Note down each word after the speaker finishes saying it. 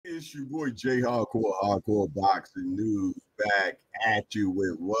It's your boy J Hardcore, Hardcore Boxing News, back at you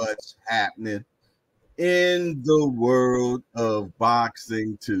with what's happening in the world of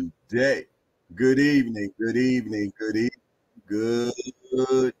boxing today. Good evening, good evening, good evening,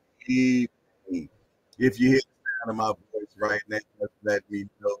 good evening. If you hear the sound of my voice right now, let me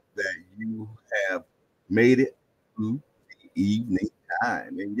know that you have made it through the evening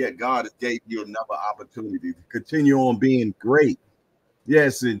time. And yet God has gave you another opportunity to continue on being great.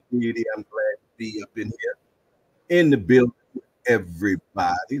 Yes, indeed. I'm glad to be up in here in the building with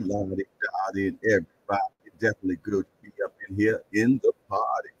everybody. Lottie, Dottie, and everybody. Definitely good to be up in here in the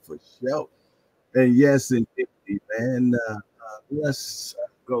party for sure. And yes, indeed, man. Let's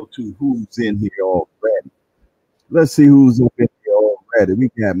go to who's in here already. Let's see who's up in here already. We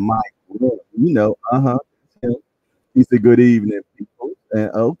got Mike. Him. He said, "Good evening, people." And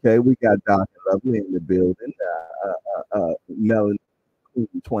okay, we got Dr. Lovely in the building. Melanie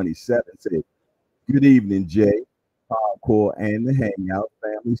 27 said, "Good evening, Jay, Hardcore, and the Hangout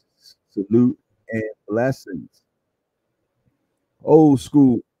family. Salute and blessings." Old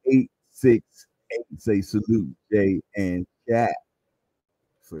school 868 say, "Salute, Jay and chat."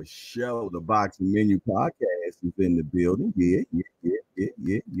 For sure, the Boxing Menu podcast is in the building. Yeah.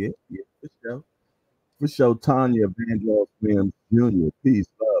 For sure. For sure, Tanya Vandross Williams Jr. Peace,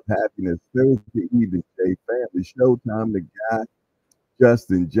 love, happiness. Thursday evening, Jay family. Showtime, the guy.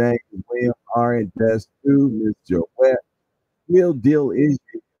 Justin James, William, Arian, Des, Miss Joette, Real Deal is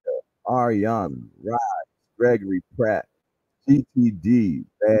Ariana, Rod, Gregory Pratt, GTD,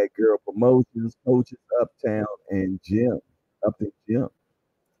 Bad Girl Promotions, Coaches Uptown, and Jim. Upton Jim.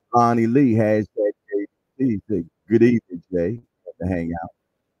 Lonnie Lee, hashtag JBT, said, "Good evening, Jay, at the Hangout."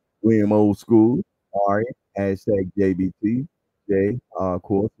 William Old School, Arian, hashtag JBT, Jay,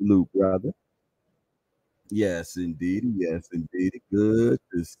 hardcore, salute, brother. Yes, indeed. Yes, indeed. Good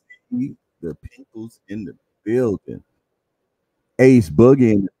to see the peoples in the building. Ace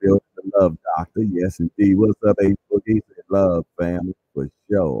Boogie in the building. The love doctor. Yes, indeed. What's up, Ace Boogie? Say love, family, for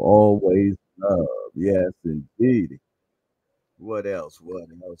sure. Always love. Yes, indeed. What else? What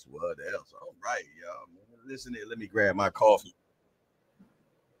else? What else? All right, y'all. Listen here. Let me grab my coffee.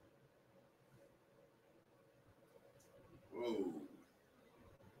 Whoa.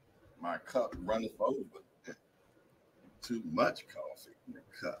 My cup running over. Too much coffee in the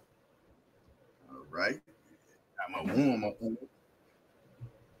cup. All right. I'm a warm up.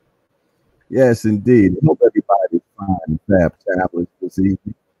 Yes, indeed. I hope everybody's fine. Fab travelers this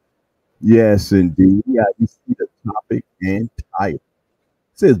evening. Yes, indeed. Yeah, you see the topic and title. It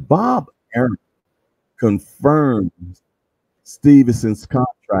says Bob Arum confirms Stevenson's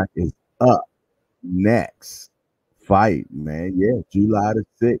contract is up next fight, man. Yeah, July the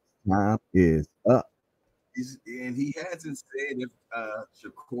 6th. Time is up. And he hasn't said if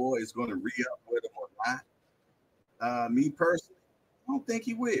Shakur is going to re-up with him or not. Me personally, I don't think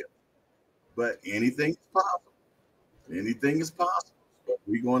he will. But anything is possible. Anything is possible. But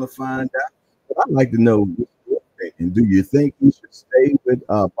we're going to find out. But I'd like to know what you're thinking. Do you think he should stay with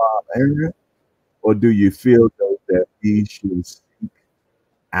Bob Arum? Or do you feel though that he should seek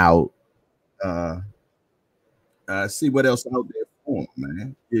out, uh, see what else out there for him,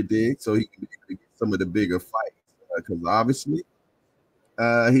 man? You dig? So he can get some of the bigger fights. Because obviously,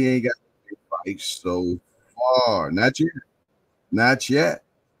 he ain't got big fights so far. Not yet. Not yet.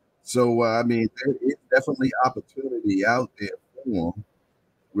 So I mean, there is definitely opportunity out there for him,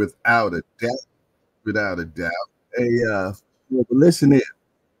 without a doubt. Without a doubt. Hey, but listen here.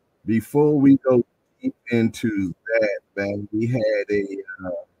 Before we go deep into that, man, we had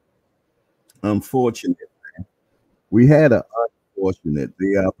unfortunate. We had an unfortunate.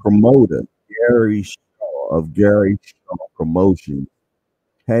 The promoter Gary Shaw of Gary Shaw Promotions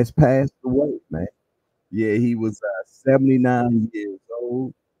has passed away, man. Yeah, he was 79 years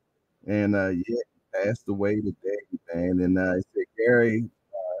old. And yeah, he passed away today, man. And it said Gary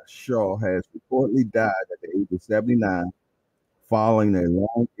Shaw has reportedly died at the age of 79 following a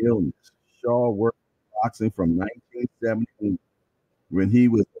long illness. Shaw worked boxing from 1978 when he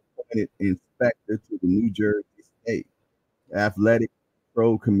was appointed inspector to the New Jersey State Athletic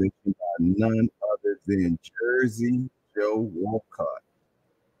Control Commission by none other than Jersey Joe Walcott.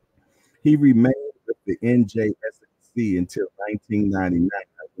 He remained with the NJSC until 1999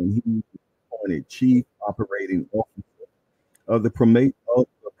 when he was appointed chief operating officer of the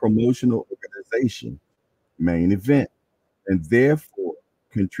promotional organization Main Event, and therefore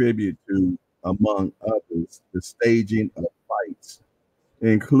contribute to, among others, the staging of fights,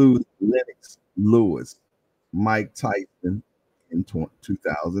 including Lennox Lewis, Mike Tyson in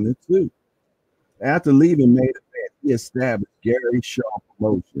 2002. After leaving Main Event, he established Gary Shaw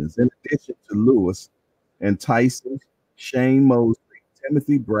Promotions. In addition to Lewis and Tyson, Shane Mosley,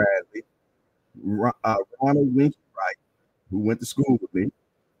 Timothy Bradley, Ronald Winkelright, who went to school with me,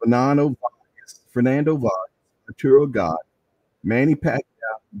 Fernando Vargas, Arturo God, Manny Pacquiao,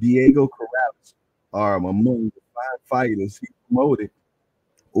 Diego Corrales are among the five fighters he promoted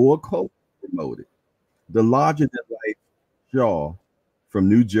or co-promoted. The larger than life Shaw from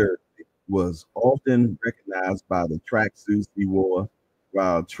New Jersey was often recognized by the tracksuits he wore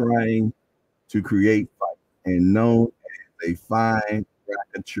while trying to create fight and known as a fine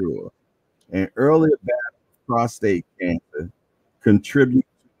raconteur. An earlier battle with prostate cancer contributed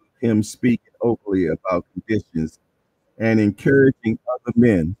to him speaking openly about conditions and encouraging other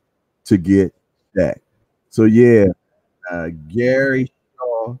men to get that. So yeah, Gary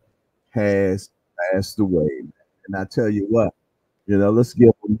Shaw has passed away, and I tell you what, let's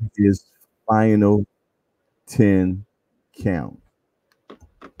give him his final 10 count.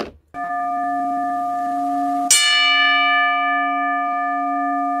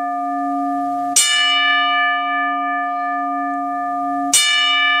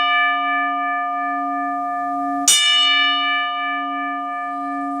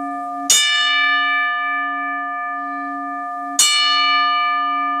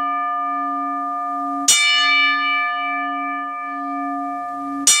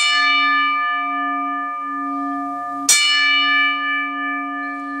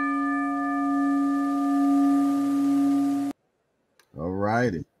 All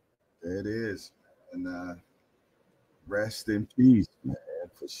righty. There it is. And rest in peace, man,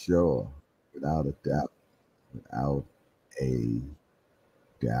 for sure. Without a doubt. Without a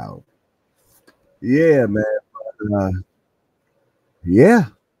doubt. Yeah, man. Uh, yeah,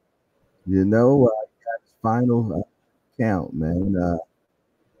 got his final count, man.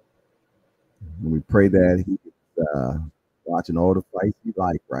 We pray that he's watching all the fights he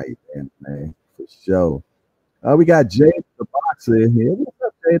like right then, man, for sure. We got Jada the Boxer in here. What's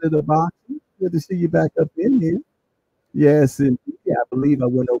up, Jada the Boxer? Good to see you back up in here. Yes, indeed. I believe I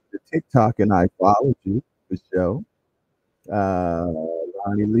went over to TikTok and I followed you for sure. Uh,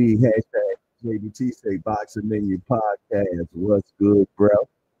 Ronnie Lee, hashtag JBT say Boxing Menu Podcast. What's good, bro?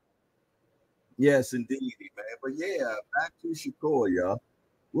 Yes, indeed, man. But yeah, back to Shakur, y'all.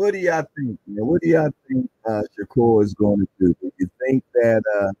 What do y'all think, man? What do y'all think Shakur is going to do? Do you think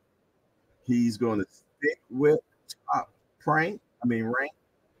that he's going to stick with top rank,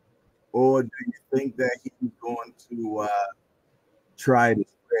 or do you think that he's going to try to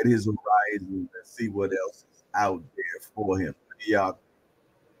spread his horizons and see what else is out there for him? Y'all,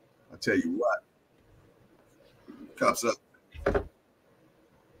 I'll tell you what, cups up.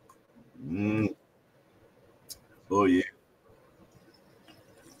 Mm. Oh yeah.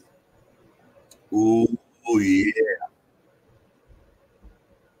 Oh yeah.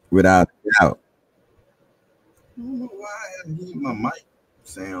 Without a doubt. I don't know why I need my mic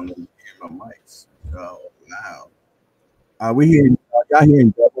sound in my mics. Oh loud. We hearing y'all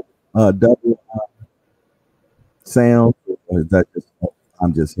hearing double sound, or is that just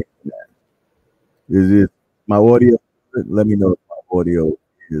I'm just hearing that? Is it my audio good? Let me know if my audio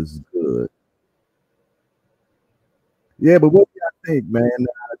is good. Yeah, but what do y'all think, man?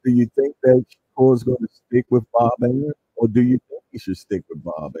 Do you think that Shakur's going to stick with Bob Arum, or do you think he should stick with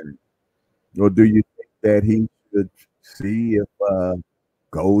Bob Arum, or do you think that he should see if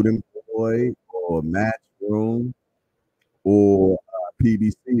Golden Boy or Matchroom or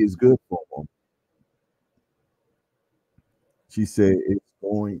PBC is good for him? She said it's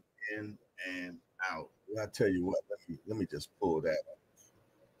going in and out. Well, I tell you what, let me just pull that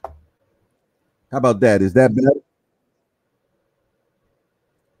up. How about that? Is that better?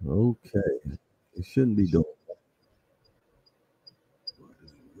 Okay. It shouldn't be doing that. What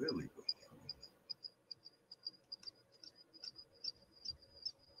is really going on?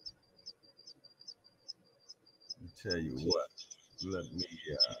 Let me tell you what. Let me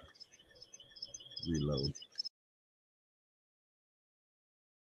reload.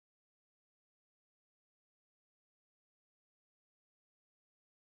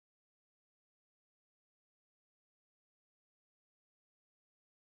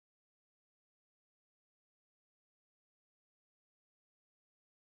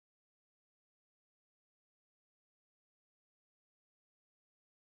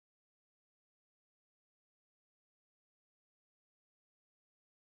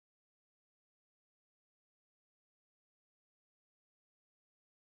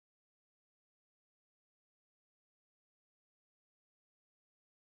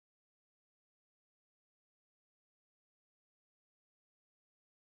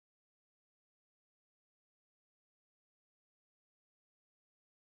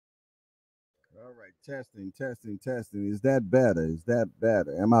 All right, testing, testing, testing. Is that better? Is that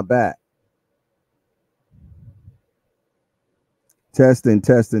better? Am I back? Testing,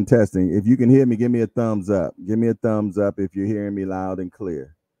 testing, testing. If you can hear me, give me a thumbs up. Give me a thumbs up if you're hearing me loud and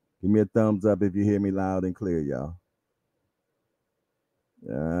clear. Give me a thumbs up if you hear me loud and clear, y'all.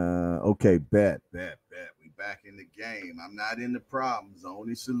 Okay, bet. We back in the game. I'm not in the problems,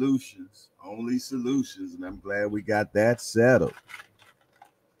 only solutions. Only solutions. And I'm glad we got that settled.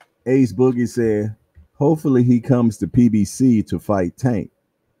 Ace Boogie said, hopefully he comes to PBC to fight Tank.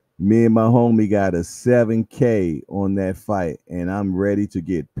 Me and my homie got a 7K on that fight, and I'm ready to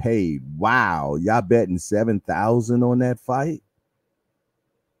get paid. Wow, y'all betting 7,000 on that fight?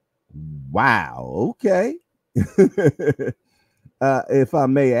 Wow, okay. If I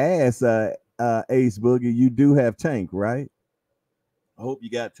may ask, Ace Boogie, you do have Tank, right? I hope you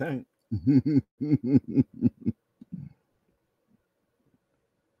got Tank.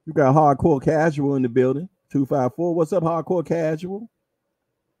 You got Hardcore Casual in the building. 254. What's up, Hardcore Casual?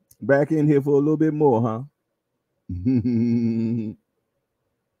 Back in here for a little bit more, huh?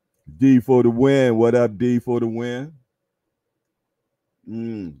 D for the win. What up, D for the win?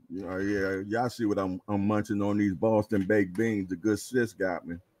 Yeah, y'all see what I'm munching on these Boston baked beans. The good sis got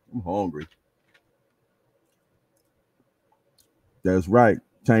me. I'm hungry. That's right.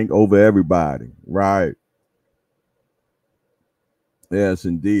 Tank over everybody. Right. Yes,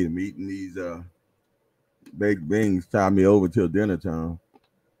 indeed. I'm eating these baked beans tie me over till dinner time.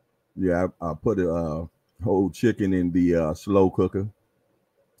 Yeah, I put a whole chicken in the slow cooker,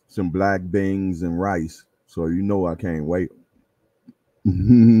 some black beans and rice. So you know I can't wait.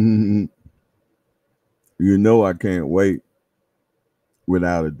 You know I can't wait,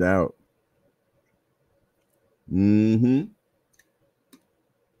 without a doubt. Yeah,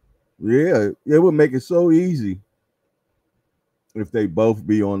 it would make it so easy if they both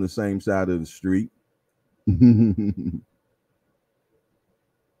be on the same side of the street.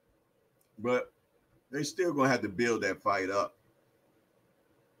 But they still gonna have to build that fight up.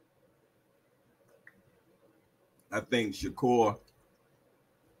 I think Shakur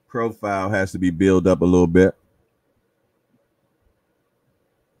profile has to be built up a little bit.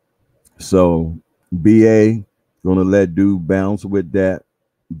 So BA gonna let dude bounce with that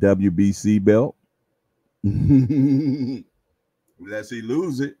WBC belt. Unless he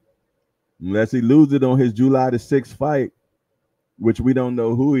lose it. Unless he lose it on his July the 6th fight, which we don't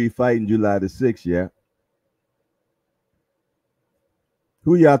know who he fighting July the 6th yet.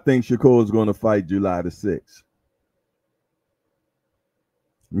 Who y'all think Shakur is going to fight July the 6th?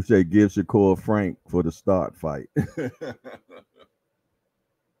 We say give Shakur Frank for the start fight.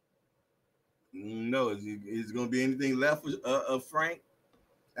 No, is going to be anything left of Frank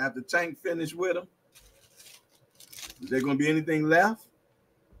after Tank finished with him? Is there going to be anything left?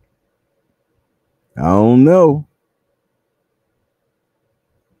 I don't know.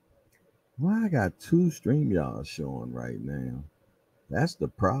 Why I got two StreamYards showing right now? That's the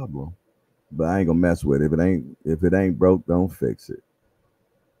problem. But I ain't gonna mess with it. If it ain't broke, don't fix it.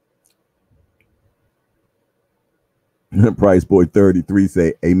 Price Boy 33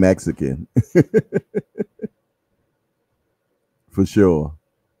 say a Mexican. For sure.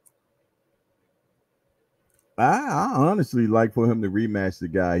 I honestly like for him to rematch the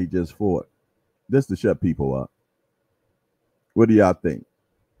guy he just fought. Just to shut people up. What do y'all think?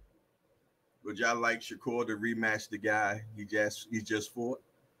 Would y'all like Shakur to rematch the guy he just fought?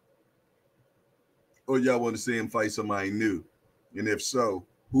 Or y'all want to see him fight somebody new? And if so,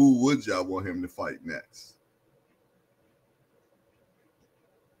 who would y'all want him to fight next?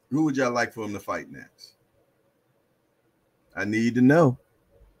 Who would y'all like for him to fight next? I need to know.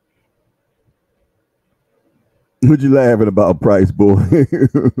 What you laughing about, Price Boy?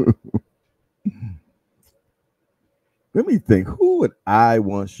 Let me think. Who would I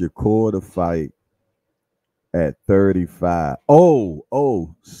want Shakur to fight at 35?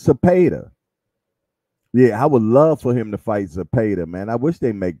 Oh, Zapata. Yeah, I would love for him to fight Zapata, man. I wish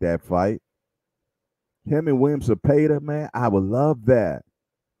they make that fight. Him and William Zapata, man. I would love that.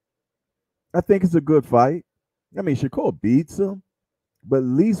 I think it's a good fight. I mean, Shakur beats him, but at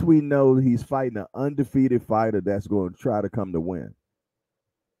least we know he's fighting an undefeated fighter that's going to try to come to win.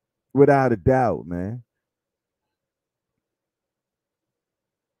 Without a doubt, man.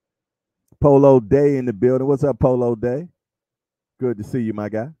 Polo Day in the building. What's up, Polo Day? Good to see you, my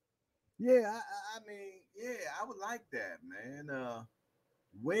guy. Yeah, I mean, yeah, I would like that, man.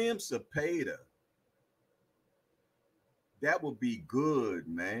 William Zapata. That would be good,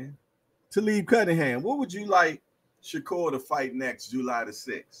 man. Talib Cunningham, what would you like Shakur to fight next, July the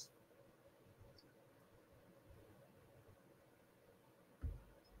 6th?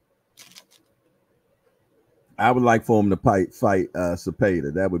 I would like for him to fight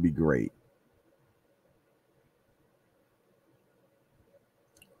Cepeda. That would be great.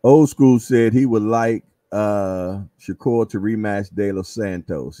 Old school said he would like Shakur to rematch De Los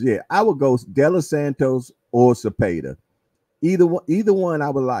Santos. Yeah, I would go De Los Santos or Cepeda. Either one I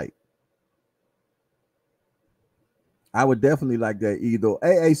would like. I would definitely like that either.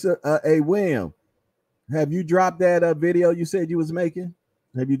 Hey, sir, hey, William, have you dropped that video you said you was making?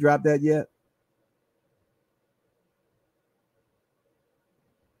 Have you dropped that yet?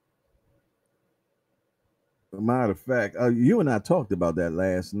 As a matter of fact, you and I talked about that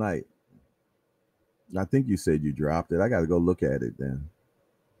last night. I think you said you dropped it. I got to go look at it then.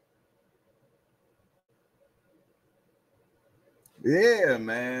 Yeah,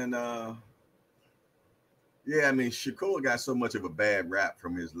 man. Yeah, I mean, Shakur got so much of a bad rap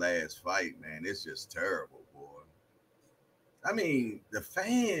from his last fight, man. It's just terrible, boy. I mean, the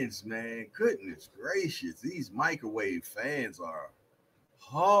fans, man, goodness gracious, these microwave fans are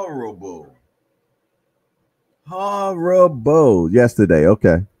horrible. Horrible. Yesterday,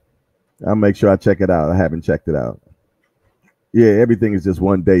 okay. I'll make sure I check it out. I haven't checked it out. Yeah, everything is just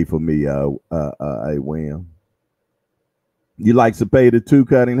one day for me. I win. You like Cepeda too,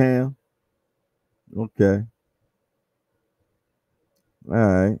 Cunningham? Okay. All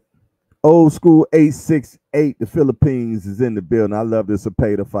right. Old school 868, the Philippines is in the building. I love the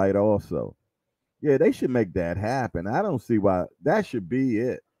Cepeda fight also. Yeah, they should make that happen. I don't see why that should be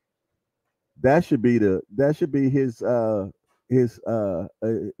it. That should be his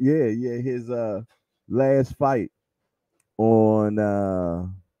last fight on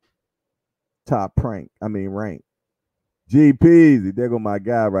top rank. I mean rank. G Peasy, there go my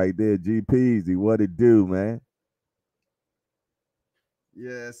guy right there. G Peasy, what it do, man?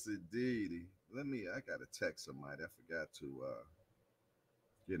 Yes, indeed. I gotta text somebody. I forgot to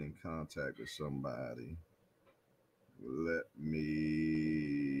get in contact with somebody. Let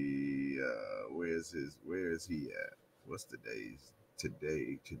me where is he at? What's the days?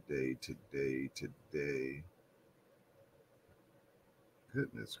 Today.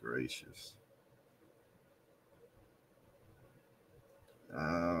 Goodness gracious.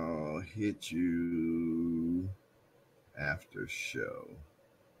 I'll hit you after show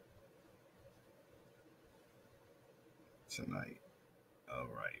tonight. All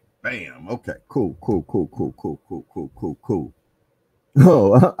right. Bam. Okay. Cool.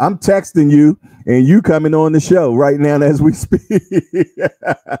 Oh, I'm texting you and you coming on the show right now as we speak.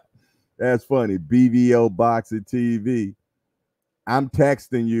 That's funny. BVO Boxing TV. I'm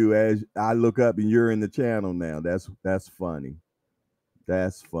texting you as I look up and you're in the channel now. That's funny.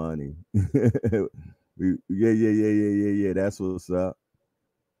 That's funny. Yeah. That's what's up.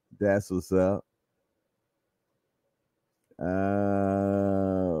 That's what's up.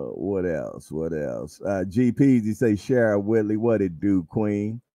 What else? What else? GPs, you say Shara Whitley, what it do,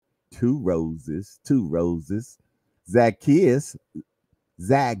 Queen? Two roses, two roses. Zacchaeus,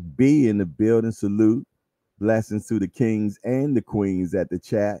 Zach B in the building. Salute. Blessings to the kings and the queens at the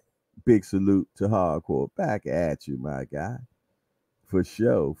chat. Big salute to Hardcore. Back at you, my guy. For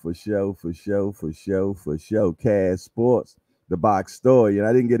sure. Cash Sports, the box story. And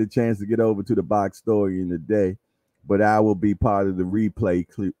I didn't get a chance to get over to the box story in the day, but I will be part of the replay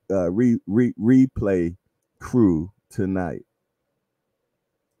crew tonight.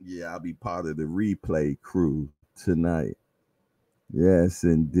 Yeah, I'll be part of the replay crew tonight. Yes,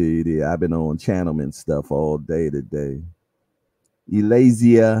 indeed. Yeah, I've been on channelman stuff all day today.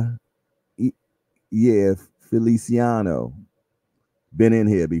 Elasia, yeah, Feliciano. Been in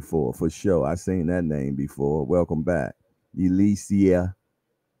here before, for sure. I seen that name before. Welcome back. Elysia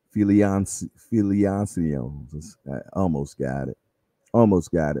Filiancion. I almost got it.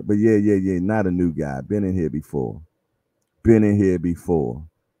 Almost got it. But yeah. Not a new guy. Been in here before. Been in here before.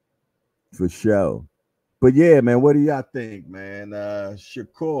 For sure. But yeah, man, what do y'all think, man?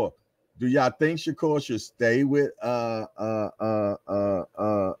 Shakur. Do y'all think Shakur should stay with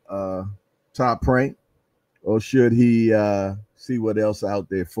Top Rank? Or should he see what else out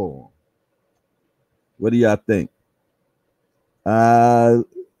there for him? What do y'all think?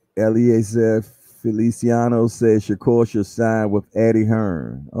 Eliezer Feliciano says Shakur should sign with Eddie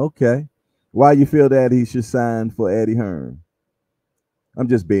Hearn. Okay. Why you feel that he should sign for Eddie Hearn? I'm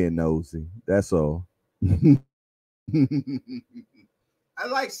just being nosy. That's all. I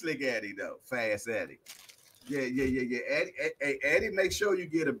like Slick Eddie though. Fast Eddie. Yeah. Eddie, make sure you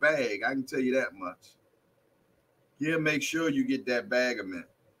get a bag. I can tell you that much. Yeah, make sure you get that bag of mint.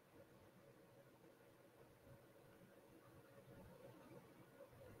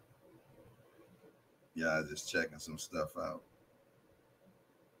 Yeah, just checking some stuff out.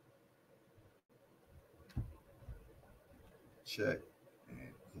 check. And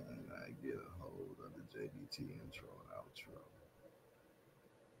can I get a hold of the JBT intro and outro?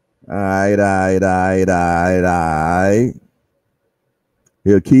 All right, all right, all right, all right, all right.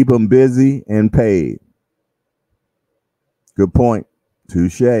 He'll keep them busy and paid. Good point.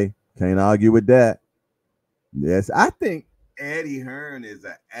 Touche. Can't argue with that. Yes, I think Eddie Hearn is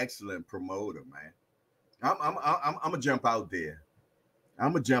an excellent promoter, man. I'm gonna jump out there.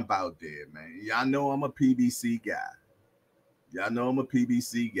 I'm gonna jump out there, man. Y'all know I'm a PBC guy. Y'all know I'm a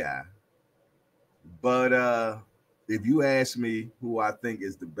PBC guy. But if you ask me who I think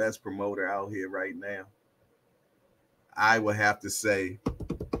is the best promoter out here right now, I would have to say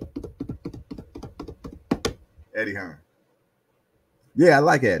Eddie Hearn. Yeah, I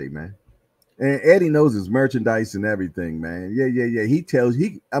like Eddie, man. And Eddie knows his merchandise and everything, man. Yeah.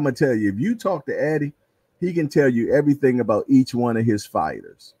 I'm gonna tell you, if you talk to Eddie, he can tell you everything about each one of his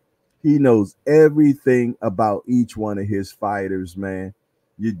fighters. He knows everything about each one of his fighters, man.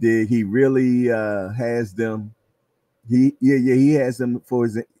 You dig? He really has them. He has them for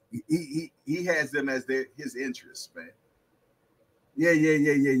his he has them as his interests, man.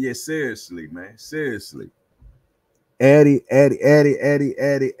 Yeah. Seriously, man. Seriously. Eddie,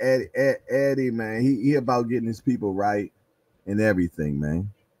 man. He about getting his people right and everything,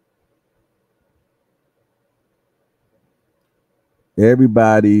 man.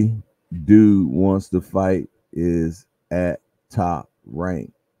 Everybody dude wants to fight is at top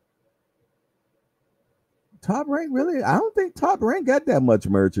rank. Top rank, really? I don't think top rank got that much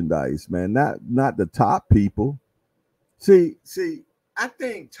merchandise, man. Not the top people. See, I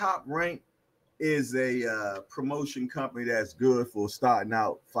think Top Rank is a promotion company that's good for starting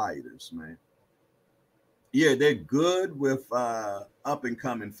out fighters, man. Yeah, they're good with up and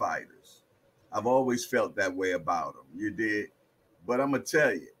coming fighters. I've always felt that way about them. You did, but I'm gonna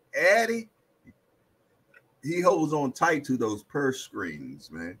tell you, Eddie, he holds on tight to those purse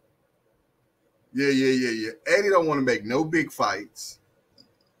strings, man. Yeah. Eddie don't want to make no big fights.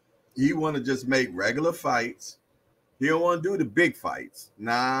 He want to just make regular fights. He don't want to do the big fights.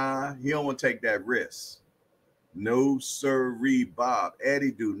 Nah, he don't want to take that risk. No, sirree, Bob.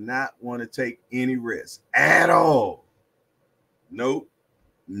 Eddie do not want to take any risk at all. Nope.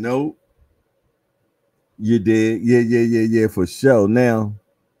 You did. Yeah, for sure. Now,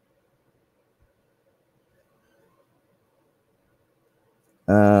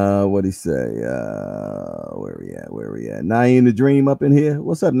 what he say? Where we at? Naeem the Dream up in here.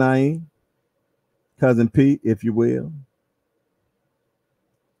 What's up, Naeem? Cousin Pete, if you will.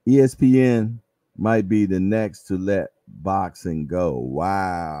 ESPN might be the next to let boxing go.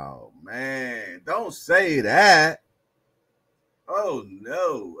 Wow, man. Don't say that. Oh,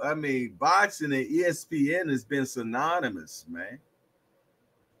 no. I mean, boxing and ESPN has been synonymous, man.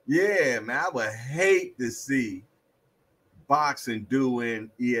 Yeah, man. I would hate to see boxing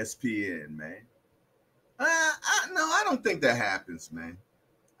doing ESPN, man. No, I don't think that happens, man.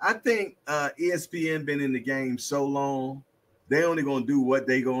 I think ESPN been in the game so long, they only gonna do what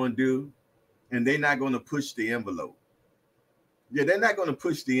they gonna do, and they're not gonna push the envelope. Yeah, they're not gonna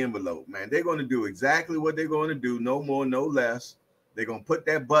push the envelope, man. They're gonna do exactly what they're gonna do, no more, no less. They're gonna put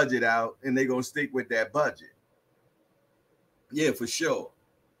that budget out, and they're gonna stick with that budget. Yeah, for sure,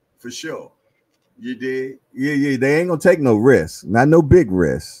 for sure. You did. Yeah. They ain't gonna take no risk, not no big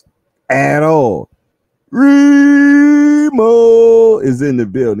risk at all. Remo is in the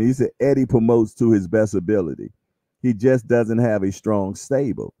building. He said Eddie promotes to his best ability. He just doesn't have a strong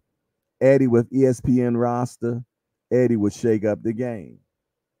stable. Eddie with ESPN roster, Eddie would shake up the game.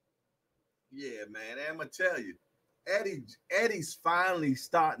 Yeah, man. I'm gonna tell you, Eddie's finally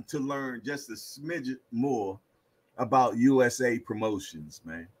starting to learn just a smidget more about USA promotions,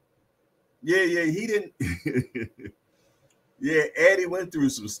 man. Yeah, he didn't. Yeah, Eddie went through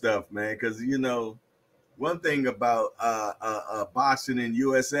some stuff, man, because one thing about boxing in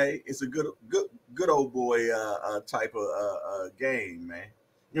USA, it's a good old boy type of game, man.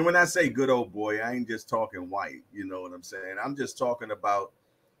 And when I say good old boy, I ain't just talking white. You know what I'm saying? I'm just talking about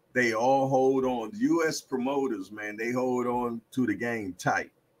they all hold on. U.S. promoters, man, they hold on to the game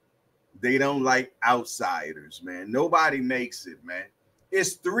tight. They don't like outsiders, man. Nobody makes it, man.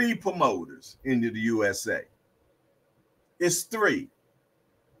 It's 3 promoters into the USA. It's 3.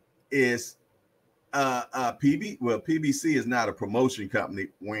 It's PBC is not a promotion company.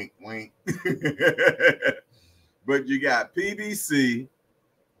 Wink. But you got PBC,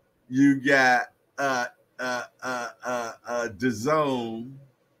 you got DAZN.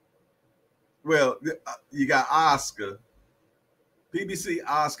 Well, you got Oscar, PBC,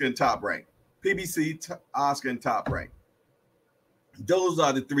 Oscar, and Top Rank. PBC, Oscar, and Top Rank. Those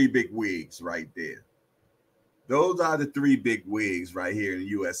are the 3 big wigs right there. Those are the three big wigs right here in the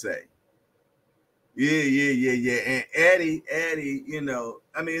USA. Yeah. And Eddie, you know,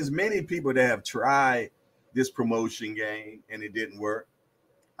 I mean, there's many people that have tried this promotion game and it didn't work.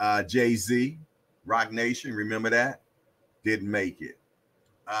 Jay-Z, Rock Nation, remember that? Didn't make it.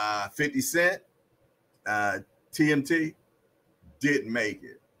 50 Cent, TMT, didn't make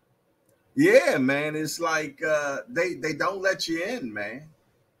it. Yeah, man, it's like they don't let you in, man.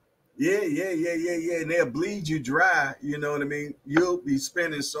 Yeah. And they'll bleed you dry. You know what I mean? You'll be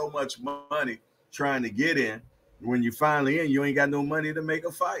spending so much money trying to get in. When you finally in, you ain't got no money to make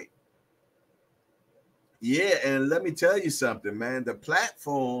a fight. Yeah, and let me tell you something, man. The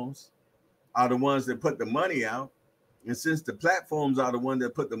platforms are the ones that put the money out. And since the platforms are the ones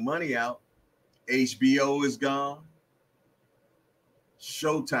that put the money out, HBO is gone.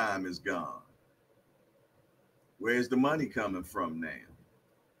 Showtime is gone. Where's the money coming from now?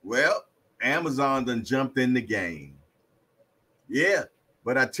 Well, Amazon done jumped in the game. Yeah,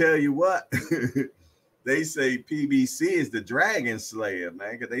 but I tell you what, they say PBC is the dragon slayer,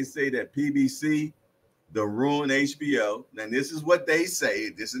 man, because they say that PBC the ruin HBO. Now, this is what they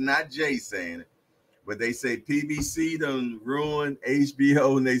say. This is not Jay saying it, but they say PBC done ruin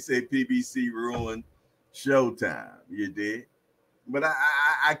HBO, and they say PBC ruined Showtime. You did, but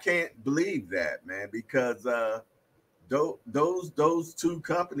I can't believe that, man, because those two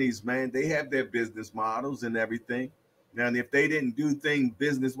companies, man, they have their business models and everything. Now, and if they didn't do things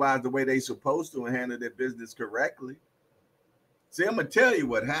business-wise the way they supposed to and handle their business correctly, see, I'm gonna tell you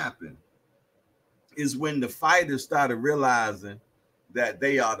what happened is when the fighters started realizing that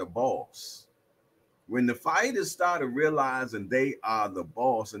they are the boss. When the fighters started realizing they are the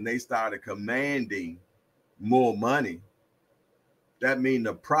boss and they started commanding more money, that means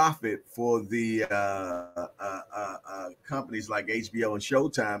the profit for the companies like HBO and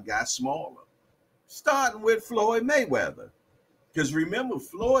Showtime got smaller. Starting with Floyd Mayweather. Because remember,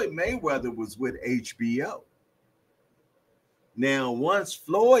 Floyd Mayweather was with HBO. Now, once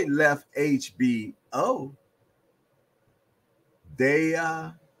Floyd left HBO, they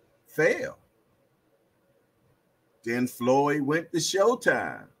failed. Then Floyd went to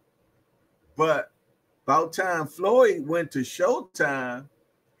Showtime. But about time Floyd went to Showtime,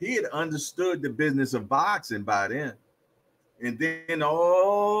 he had understood the business of boxing by then. And then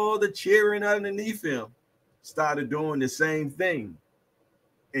all the cheering underneath him started doing the same thing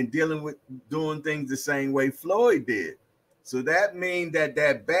and doing things the same way Floyd did. So that means that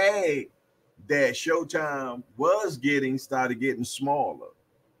bag that Showtime was getting started getting smaller.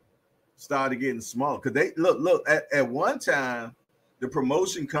 Because they look at one time, the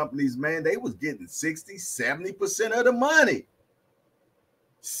promotion companies, man, they was getting 60, 70% of the money.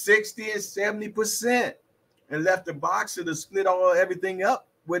 60 and 70%. And left the boxer to split everything up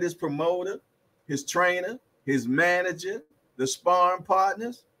with his promoter, his trainer, his manager, the sparring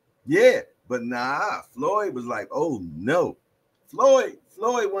partners. Yeah, but nah, Floyd was like, oh no. Floyd,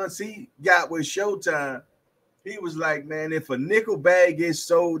 once he got with Showtime, he was like, man, if a nickel bag gets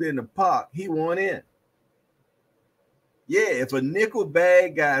sold in the park, he want in. Yeah, if a nickel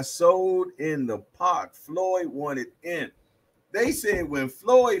bag got sold in the park, Floyd wanted in. They said when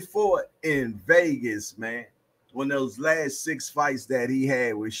Floyd fought in Vegas, man, on those last 6 fights that he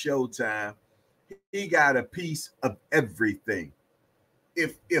had with Showtime, he got a piece of everything.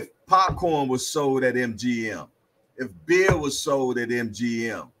 If popcorn was sold at MGM, if beer was sold at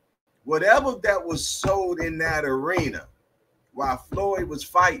MGM, whatever that was sold in that arena while Floyd was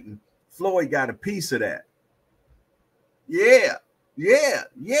fighting, Floyd got a piece of that. Yeah,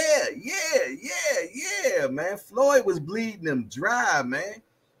 man. Floyd was bleeding them dry, man.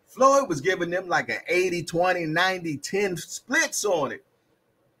 Floyd was giving them like an 80, 20, 90, 10 splits on it.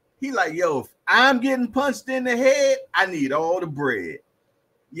 He like, yo, if I'm getting punched in the head, I need all the bread.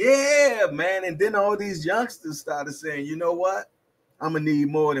 Yeah, man. And then all these youngsters started saying, you know what? I'm going to need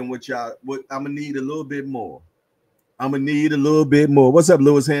more than what I'm going to need a little bit more. I'm going to need a little bit more. What's up,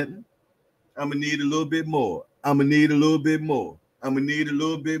 Lewis Hinton? I'm going to need a little bit more. I'm going to need a little bit more. I'm going to need a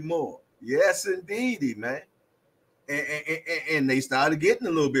little bit more. Yes, indeedy, man. And they started getting a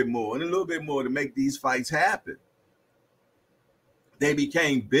little bit more and a little bit more to make these fights happen. They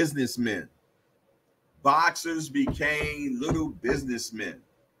became businessmen. Boxers became little businessmen.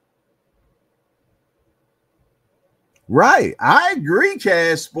 Right. I agree,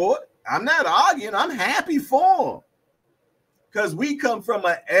 Cash Sport. I'm not arguing. I'm happy for them. Because we come from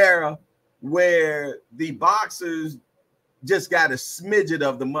an era where the boxers just got a smidget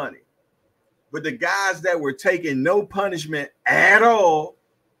of the money. But the guys that were taking no punishment at all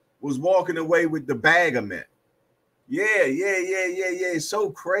was walking away with the bag of mint. Yeah. It's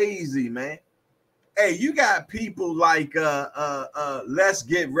so crazy, man. Hey, you got people like Let's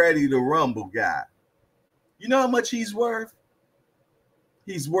Get Ready to Rumble guy. You know how much he's worth?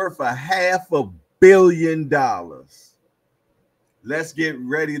 He's worth $500 million. Let's Get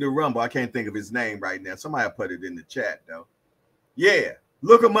Ready to Rumble. I can't think of his name right now. Somebody put it in the chat though. Yeah,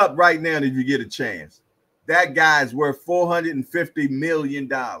 look him up right now if you get a chance. That guy's worth $450 million.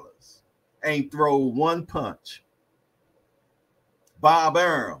 Ain't throw one punch. Bob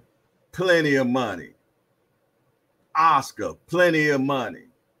Arum, plenty of money. Oscar, plenty of money.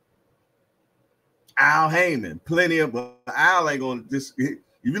 Al Heyman, plenty of money. Al ain't gonna just. If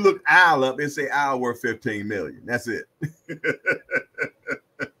you look Al up, it say Al worth 15 million. That's it.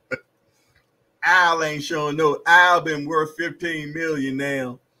 Al ain't showing no. Al been worth 15 million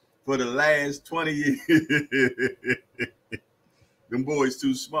now for the last 20 years. Them boys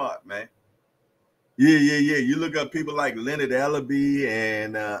too smart, man. Yeah. You look up people like Leonard Ellaby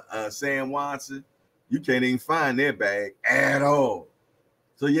and Sam Watson. You can't even find their bag at all.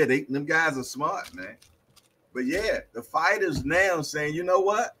 So yeah, them guys are smart, man. But yeah, the fighters now saying, you know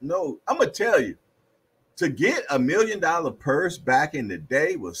what? No, I'm gonna tell you, to get $1 million purse back in the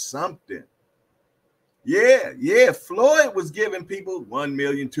day was something. Yeah. Floyd was giving people 1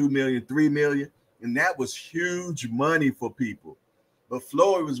 million, 2 million, 3 million, and that was huge money for people. But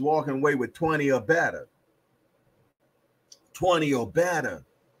Floyd was walking away with 20 or better. 20 or better.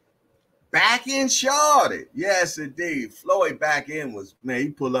 Back in Charlotte. Yes, indeed. Floyd back in was, man, he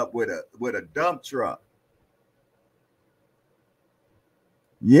pulled up with a dump truck.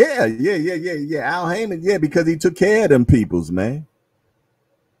 Yeah. Al Heyman, yeah, because he took care of them peoples, man.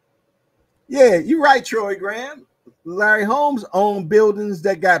 Yeah, you're right, Troy Graham. Larry Holmes owned buildings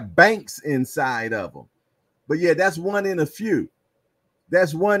that got banks inside of them. But yeah, that's one in a few.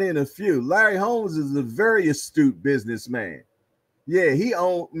 Larry Holmes is a very astute businessman. Yeah, he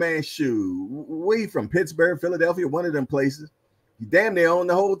owned, man, shoot. We from Pittsburgh, Philadelphia, one of them places. He damn near owned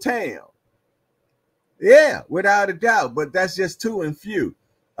the whole town. Yeah, without a doubt. But that's just too and few.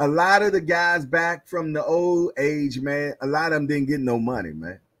 A lot of the guys back from the old age, man, a lot of them didn't get no money,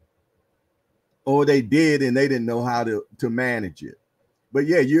 man. Or they did and they didn't know how to manage it. But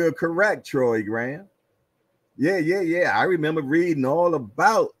yeah, you're correct, Troy Graham. Yeah. I remember reading all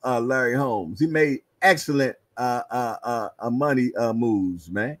about Larry Holmes. He made excellent money moves,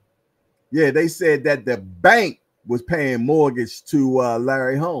 man. Yeah, they said that the bank was paying mortgage to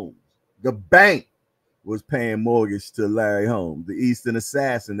Larry Holmes. The bank was paying mortgage to Larry Holmes, the Eastern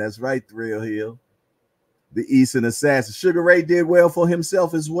Assassin. That's right, Thrill Hill. The Eastern Assassin. Sugar Ray did well for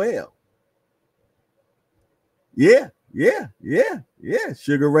himself as well. Yeah.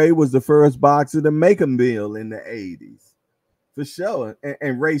 Sugar Ray was the first boxer to make a meal in the 80s. For sure.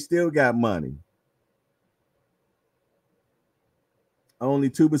 And Ray still got money. Only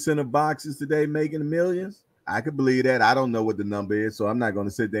 2% of boxers today making millions. I could believe that. I don't know what the number is, so I'm not going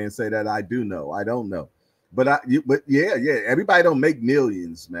to sit there and say that I do know. I don't know. But yeah. Everybody don't make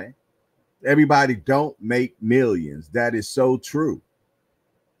millions, man. Everybody don't make millions. That is so true.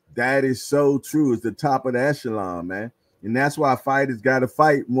 It's the top of the echelon, man. And that's why fighters got to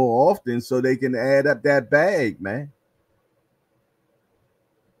fight more often so they can add up that bag, man.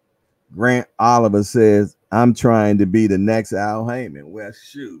 Grant Oliver says, I'm trying to be the next Al Heyman. Well,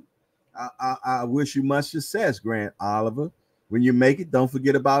 shoot. I wish you much success, Grant Oliver. When you make it, don't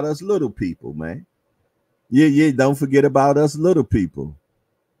forget about us little people, man. Yeah, don't forget about us little people.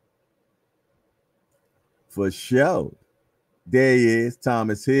 For sure. There he is,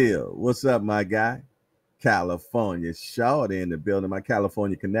 Thomas Hill. What's up, my guy? California Short in the building. My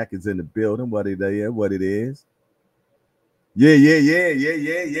California Connect is in the building. What it is. Yeah.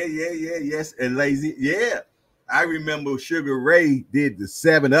 Yes, and lazy. Yeah. I remember Sugar Ray did the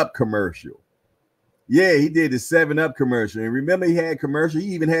 7-Up commercial. Yeah, he did the 7-Up commercial. And remember, he had commercial. He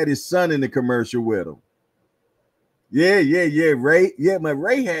even had his son in the commercial with him. Yeah. Ray. Yeah, man,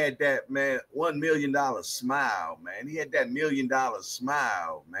 Ray had that, man, $1 million smile, man. He had that $1 million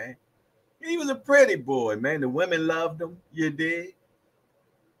smile, man. He was a pretty boy, man. The women loved him. You did.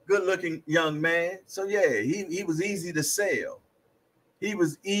 Good looking young man. So yeah, he was easy to sell.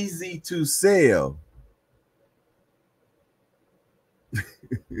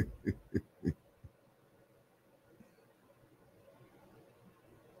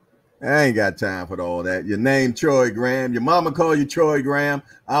 I ain't got time for all that. Your name Troy Graham. Your mama call you Troy Graham.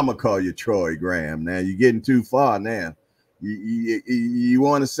 I'ma call you Troy Graham. Now you're getting too far now. You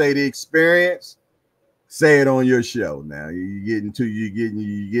want to say the experience? Say it on your show. Now you're getting to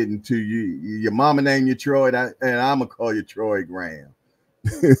your mama name you Troy, and I'ma call you Troy Graham.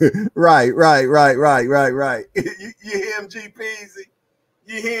 Right. You hear him, G Peasy?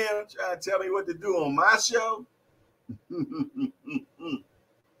 You hear him trying to tell me what to do on my show?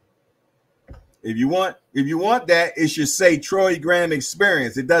 If you want that, it should say Troy Graham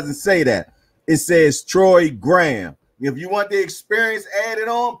Experience. It doesn't say that. It says Troy Graham. If you want the experience added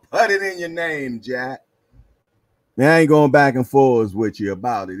on, put it in your name, Jack. Now, I ain't going back and forth with you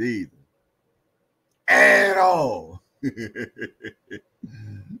about it either. At all. Yeah,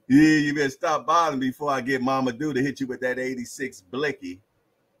 you better stop bothering me before I get Mama Do to hit you with that 86 blicky.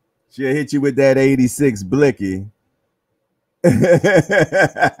 She'll hit you with that 86 blicky.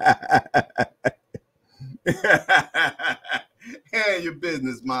 Handle your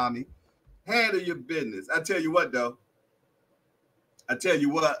business, mommy. Handle your business. I tell you what, though. I tell you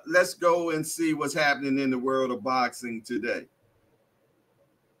what, let's go and see what's happening in the world of boxing today.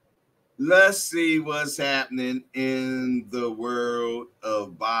 Let's see what's happening in the world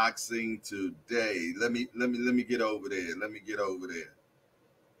of boxing today. Let me get over there. Let me get over there.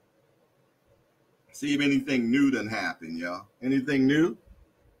 See if anything new done happened, y'all. Anything new?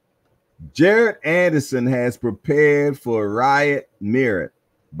 Jared Anderson has prepared for Riot Merit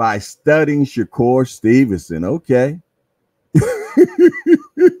by studying Shakur Stevenson. Okay.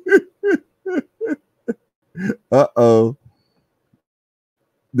 Uh-oh.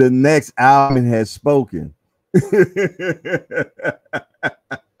 The next album has spoken.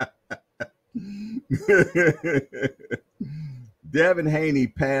 Devin Haney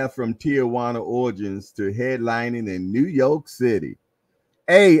path from Tijuana origins to headlining in New York City.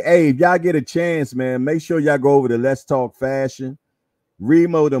 Hey, if y'all get a chance, man, make sure y'all go over to Let's Talk Fashion.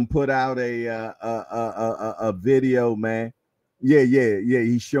 Remo done put out a video, man. Yeah.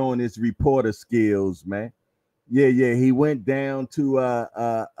 He's showing his reporter skills, man. Yeah. He went down to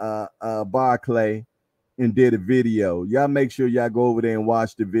Barclay and did a video. Y'all make sure y'all go over there and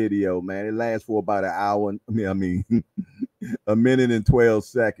watch the video, man. It lasts for about an hour. I mean, a minute and 12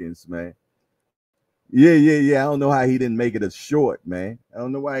 seconds, man. Yeah. I don't know how he didn't make it a short, man. I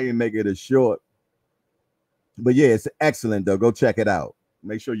don't know why he didn't make it a short. But yeah, it's excellent, though. Go check it out.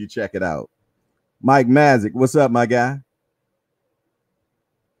 Make sure you check it out. Mike Mazik, what's up, my guy?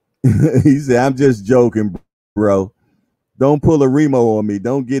 He said, I'm just joking, bro. Don't pull a Remo on me.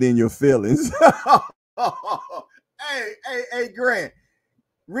 Don't get in your feelings. Hey, Grant.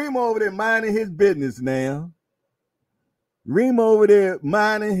 Remo over there minding his business now. Remo over there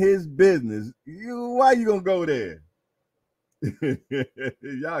minding his business. Why you gonna go there?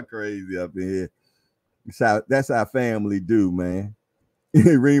 Y'all crazy up in here. That's how family do, man.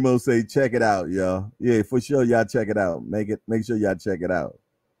 Remo say, check it out, y'all. Yeah, for sure, y'all check it out. Make sure y'all check it out.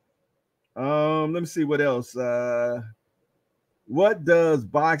 Let me see what else. What does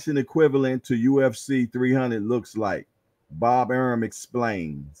boxing equivalent to UFC 300 looks like? Bob Arum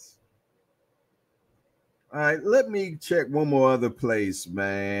explains. All right, let me check one more other place,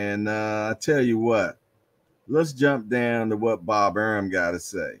 man. I tell you what. Let's jump down to what Bob Arum got to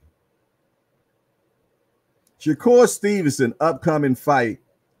say. Shakur Stevenson upcoming fight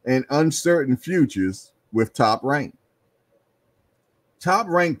and uncertain futures with Top Rank. Top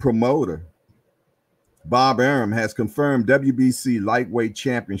Rank promoter Bob Arum has confirmed WBC lightweight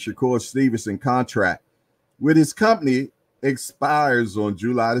champion Shakur Stevenson contract with his company expires on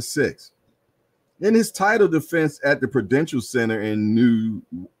July the 6th. In his title defense at the Prudential Center in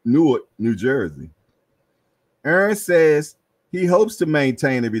Newark, New Jersey, Arum says he hopes to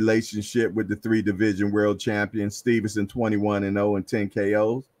maintain a relationship with the three-division world champion Stevenson, 21-0 and 10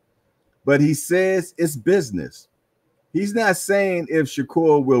 KOs, but he says it's business. He's not saying if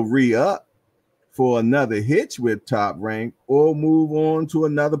Shakur will re-up for another hitch with Top Rank or move on to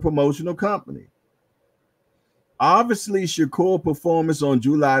another promotional company. Obviously, Shakur's performance on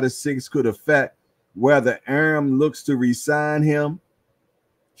July the 6th could affect whether Arum looks to re-sign him.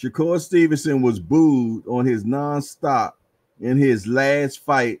 Shakur Stevenson was booed on his non-stop in his last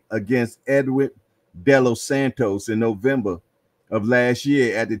fight against Edwin De Los Santos in November of last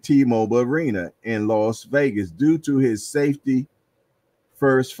year at the T-Mobile Arena in Las Vegas due to his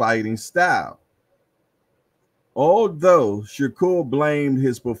safety-first fighting style. Although Shakur blamed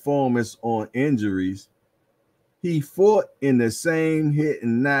his performance on injuries, he fought in the same hit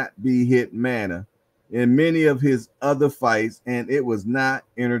and not be hit manner in many of his other fights, and it was not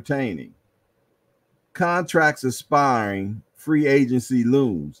entertaining. Contracts expiring, free agency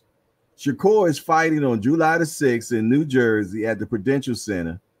looms. Shakur is fighting on July the 6th in New Jersey at the Prudential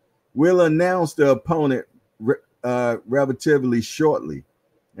Center. We'll announce the opponent relatively shortly,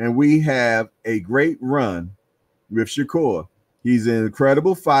 and we have a great run with Shakur. He's an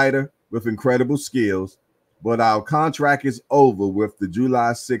incredible fighter with incredible skills, but our contract is over with the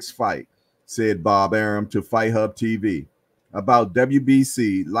July 6th fight, said Bob Arum to Fight Hub TV. about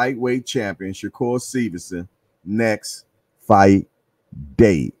WBC lightweight champion Shakur Stevenson next fight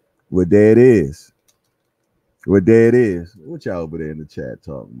date. Well, there it is. Well, there it is. What y'all over there in the chat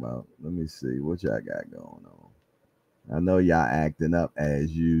talking about? Let me see what y'all got going on. I know y'all acting up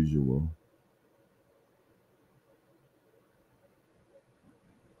as usual.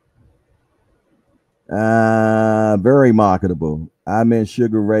 Very marketable. I mean,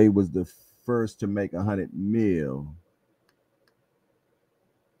 Sugar Ray was the first to make 100 mil.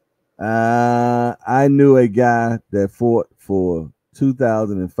 I knew a guy that fought for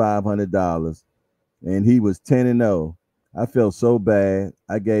 $2,500, and he was 10-0. I felt so bad.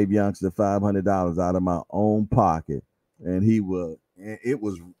 I gave youngster $500 out of my own pocket, and he was. It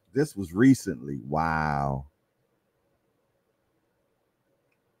was. This was recently. Wow.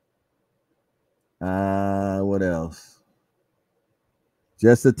 What else?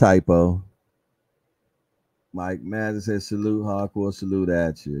 Just a typo. Mike Madden says salute, hardcore salute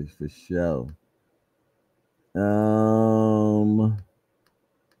at you for sure.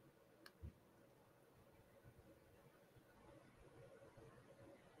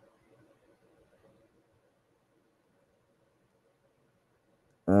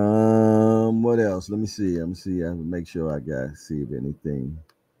 What else? Let me see. I have to make sure I got see if anything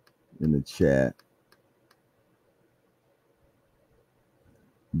in the chat.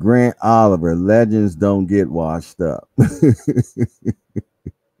 Grant Oliver, legends don't get washed up.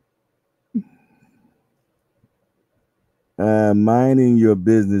 Minding your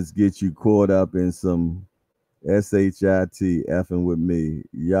business gets you caught up in some shit effing with me.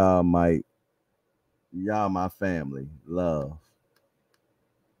 Y'all my family. Love.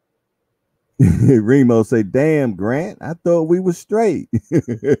 Remo say, damn, Grant, I thought we were straight. He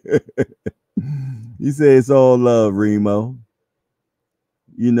said it's all love, Remo.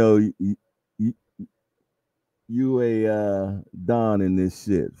 You know, you a Don in this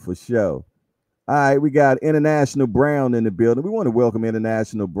shit for sure. All right, we got International Brown in the building. We want to welcome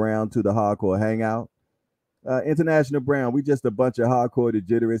International Brown to the Hardcore Hangout. International Brown, we just a bunch of hardcore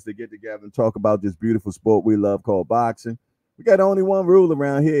degenerates that get together and talk about this beautiful sport we love called boxing. We got only one rule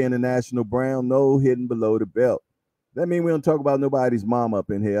around here, International Brown, no hidden below the belt. That means we don't talk about nobody's mom up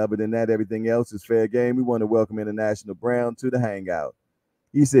in here. Other than that, everything else is fair game. We want to welcome International Brown to the Hangout.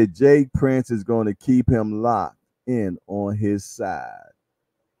 He said Jake Prince is going to keep him locked in on his side.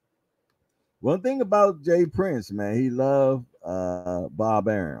 One thing about Jay Prince, man, he loved Bob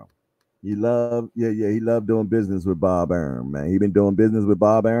Arum. He loved doing business with Bob Arum, man. He been doing business with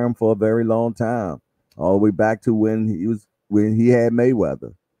Bob Arum for a very long time, all the way back to when he had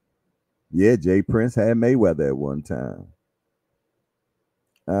Mayweather. Yeah, Jay Prince had Mayweather at one time.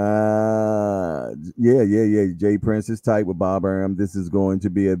 Jay Prince is tight with Bob Arum. This is going to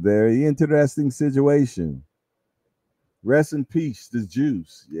be a very interesting situation. Rest in peace, the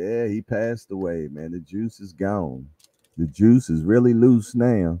Juice. Yeah, he passed away, man. The Juice is gone. The Juice is really loose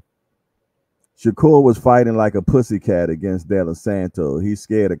now. Shakur was fighting like a pussycat against De La Santo. He's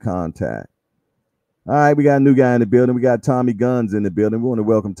scared of contact. All right, we got a new guy in the building. We got Tommy Guns in the building. We want to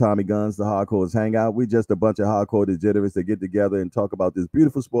welcome Tommy Guns to Hardcore's Hangout. We just a bunch of hardcore degenerates that get together and talk about this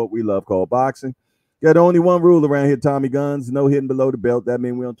beautiful sport we love called boxing. Got only one rule around here, Tommy Guns, no hidden below the belt. That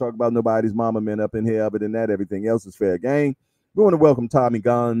means we don't talk about nobody's mama men up in here. Other than that, everything else is fair game. We want to welcome Tommy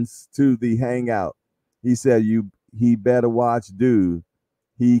Guns to the Hangout. He said he better watch dude.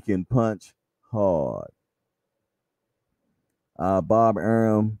 He can punch hard. Bob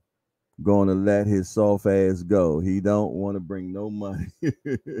Arum going to let his soft ass go. He don't want to bring no money.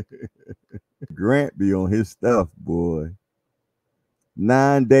 Grant be on his stuff, boy.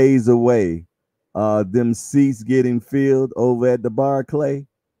 9 days away. Them seats getting filled over at the Barclay.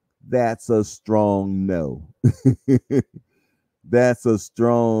 That's a strong no. That's a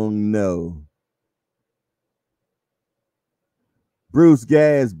strong no. Bruce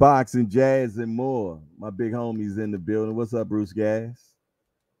Gas, boxing, jazz, and more. My big homie's in the building. What's up, Bruce Gas?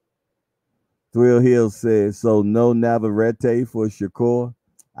 Thrill Hill says, so no Navarrete for Shakur?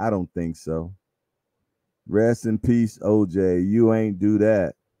 I don't think so. Rest in peace, OJ. You ain't do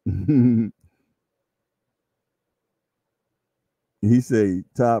that. He said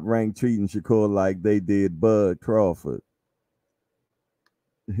Top Rank treating Shakur like they did Bud Crawford.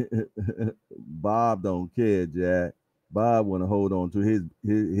 Bob don't care, Jack. Bob want to hold on to his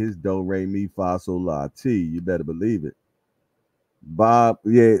do re mi fa sol la ti. You better believe it. Bob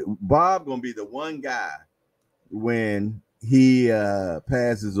gonna be the one guy when he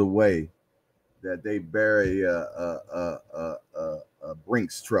passes away that they bury a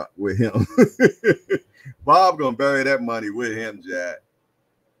Brinks truck with him. Bob gonna bury that money with him, Jack.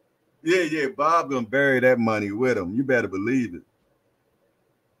 Yeah. Bob gonna bury that money with him. You better believe it.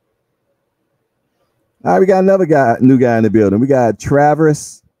 All right, we got another new guy in the building. We got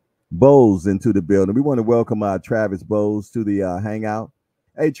Travis Bowles into the building. We want to welcome Travis Bowles to the hangout.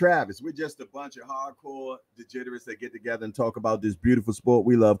 Hey, Travis, we're just a bunch of hardcore degenerates that get together and talk about this beautiful sport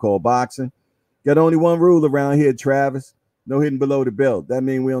we love called boxing. Got only one rule around here, Travis. No hitting below the belt. That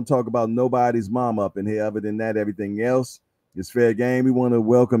means we don't talk about nobody's mom up in here. Other than that, everything else is fair game. We want to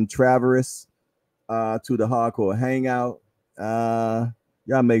welcome Travis to the hardcore hangout.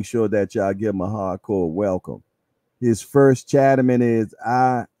 Y'all make sure that y'all give him a hardcore welcome. His first chatterman is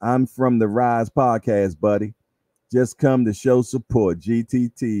I'm from the Rise podcast, buddy. Just come to show support.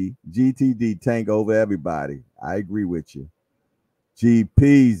 GTD tank over everybody. I agree with you. G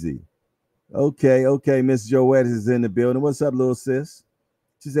Peasy. Okay. Miss Joette is in the building. What's up, little sis?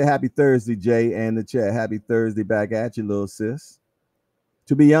 She said, happy Thursday, Jay, and the chat. Happy Thursday back at you, little sis.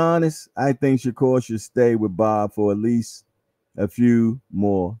 To be honest, I think Shakur should stay with Bob for at least a few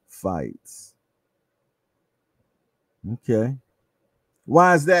more fights. Okay.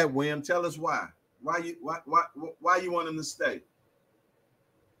 Why is that, William? Tell us why. Why you want him to stay?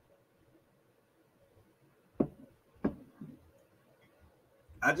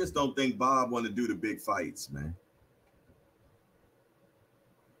 I just don't think Bob want to do the big fights, man.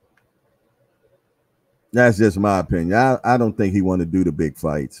 That's just my opinion. I don't think he want to do the big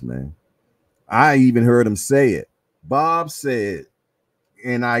fights, man. I even heard him say it. Bob said,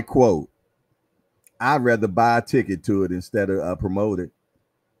 and I quote, I'd rather buy a ticket to it instead of promote it.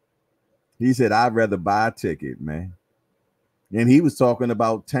 He said, I'd rather buy a ticket, man. And he was talking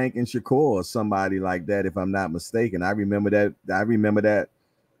about Tank and Shakur or somebody like that, if I'm not mistaken. I remember that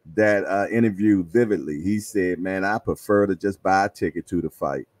interview vividly. He said, man, I prefer to just buy a ticket to the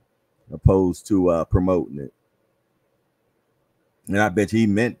fight opposed to promoting it. And I bet he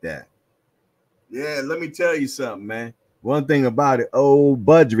meant that. Yeah, let me tell you something, man. One thing about it, old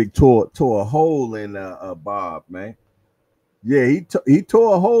Budrick tore a hole in Bob, man. Yeah, he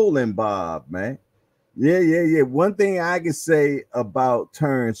tore a hole in Bob, man. Yeah. One thing I can say about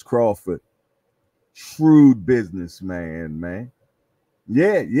Terrence Crawford, shrewd businessman, man.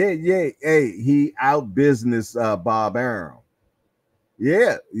 Yeah. Hey, he out business Bob Arum.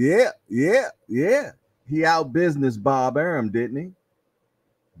 Yeah. He out business Bob Arum, didn't he?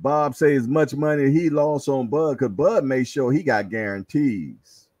 Bob say as much money he lost on Bud because Bud made sure he got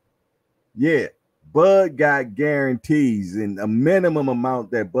guarantees. Yeah, Bud got guarantees, and a minimum amount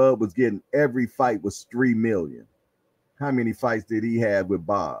that Bud was getting every fight was $3 million. How many fights did he have with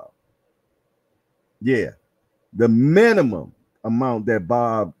Bob? Yeah, the minimum amount that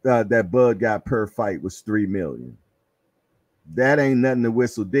Bud got per fight was $3 million. That ain't nothing to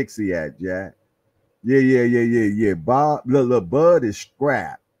whistle Dixie at, Jack. Yeah. Bob, look, Bud is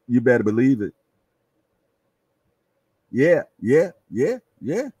scrap. You better believe it. Yeah.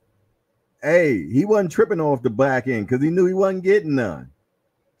 Hey, he wasn't tripping off the back end because he knew he wasn't getting none.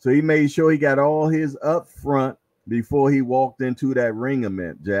 So he made sure he got all his up front before he walked into that ring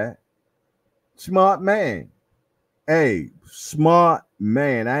event, Jack. Smart man. Hey, smart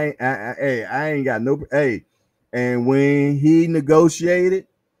man. I ain't got no. Hey, and when he negotiated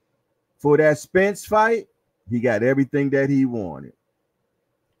for that Spence fight, he got everything that he wanted.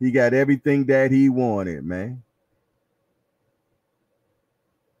 He got everything that he wanted, man.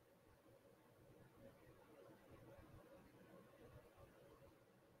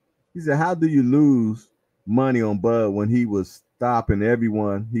 He said, how do you lose money on Bud when he was stopping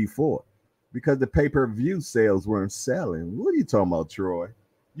everyone he fought? Because the pay-per-view sales weren't selling. What are you talking about, Troy?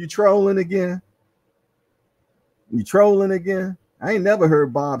 You trolling again? You trolling again? I ain't never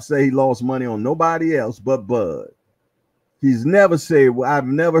heard Bob say he lost money on nobody else but Bud. He's never said, I've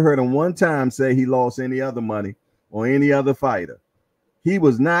never heard him one time say he lost any other money on any other fighter. He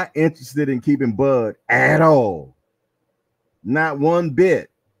was not interested in keeping Bud at all. Not one bit.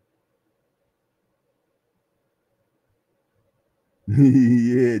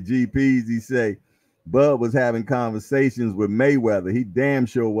 Yeah, GPs, he say, Bud was having conversations with Mayweather. He damn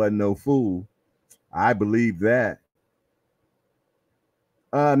sure wasn't no fool. I believe that.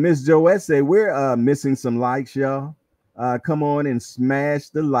 Miss Joette say, we're missing some likes, y'all. Come on and smash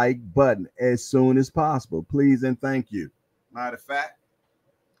the like button as soon as possible. Please and thank you. Matter of fact,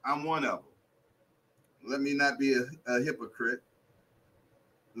 I'm one of them. Let me not be a hypocrite.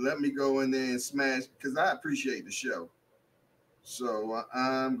 Let me go in there and smash, because I appreciate the show. So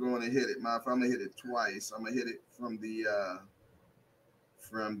I'm going to hit it. I'm going to hit it twice. I'm going to hit it from the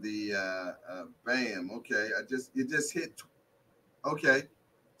bam. Okay. It just hit. Okay.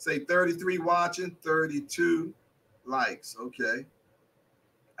 Say 33 watching, 32 likes. Okay.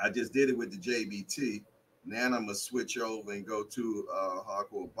 I just did it with the JBT. Now I'm gonna switch over and go to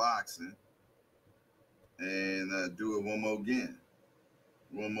hardcore boxing and do it one more again.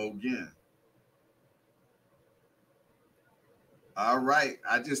 One more again. All right.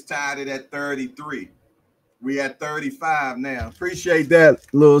 I just tied it at 33. We at 35 now. Appreciate that,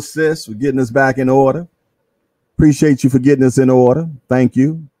 little sis, for getting us back in order. Appreciate you for getting us in order. Thank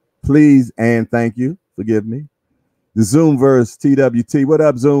you. Please and thank you. Forgive me. The Zoomverse TWT. What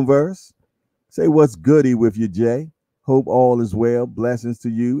up, Zoomverse? Say what's goody with you, Jay. Hope all is well. Blessings to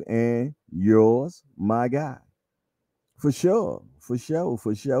you and yours, my guy. For sure. For sure.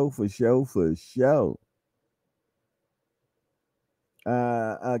 For sure. For sure. For sure.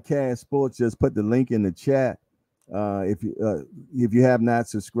 Cash Sports just put the link in the chat. If you have not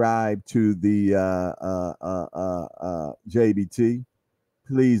subscribed to the JBT,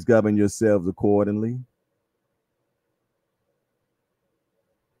 please govern yourselves accordingly.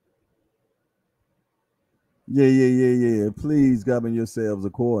 Yeah. Please govern yourselves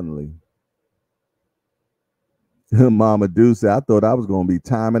accordingly. Mama Deuce, I thought I was going to be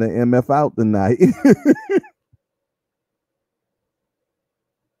timing an MF out tonight.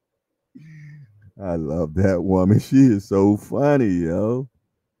 I love that woman. She is so funny, yo.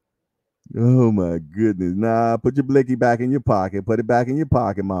 Oh my goodness. Nah, put your blicky back in your pocket. Put it back in your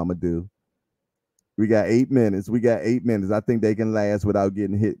pocket, Mama Do. We got 8 minutes. We got 8 minutes. I think they can last without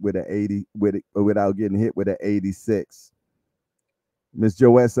getting hit with an 80, without getting hit with an 86. Miss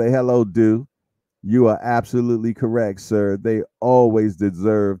Joette say, hello, Do. You are absolutely correct, sir. They always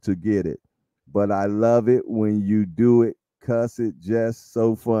deserve to get it. But I love it when you do it. Cuss it, just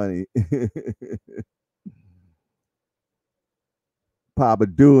so funny. Papa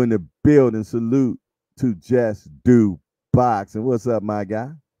Do in the building. Salute to Just Do Boxing. What's up, my guy?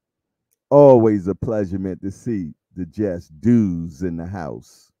 Always a pleasure meant to see the Just Do's in the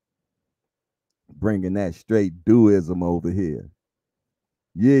house. Bringing that straight doism over here.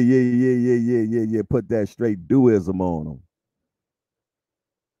 Yeah. Put that straight doism on them.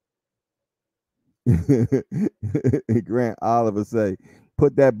 Grant Oliver say,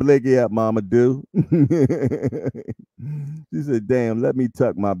 put that blicky up, Mama Do. She said, damn, let me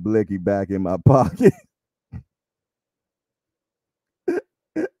tuck my blicky back in my pocket.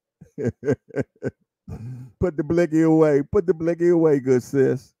 Put the blicky away. Put the blicky away, good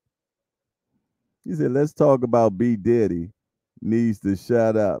sis. He said, let's talk about B. Diddy needs to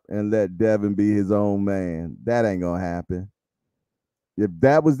shut up and let Devin be his own man. That ain't gonna happen. If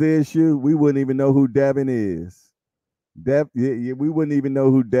that was the issue, we wouldn't even know who Devin is. We wouldn't even know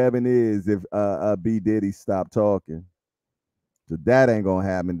who Devin is if B. Diddy stopped talking. So that ain't gonna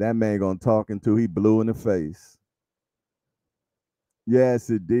happen. That man gonna talk until he blue in the face. Yes,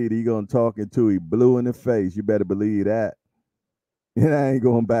 indeed. He gonna talk until he blue in the face. You better believe that. And I ain't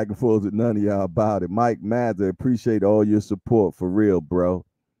going back and forth with none of y'all about it. Mike Mather, appreciate all your support for real, bro.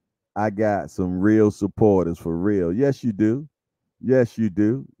 I got some real supporters for real. Yes, you do. Yes, you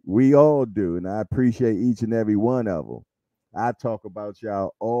do. We all do. And I appreciate each and every one of them. I talk about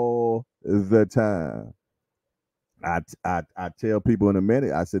y'all all the time. I tell people in a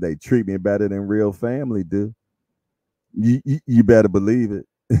minute, I said they treat me better than real family do. You better believe it.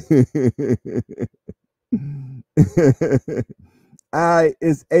 All right,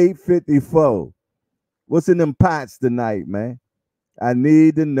 it's 8:54. What's in them pots tonight, man? I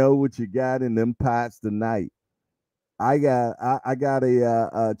need to know what you got in them pots tonight. I got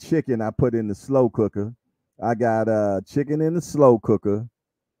a chicken I put in the slow cooker. I got a chicken in the slow cooker,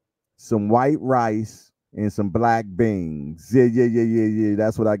 some white rice, and some black beans. Yeah.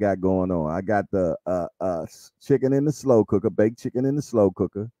 That's what I got going on. I got the chicken in the slow cooker, baked chicken in the slow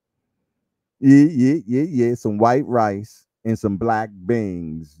cooker. Yeah. Some white rice and some black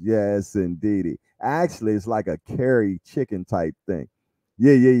beans. Yes, indeed. Actually, it's like a curry chicken type thing.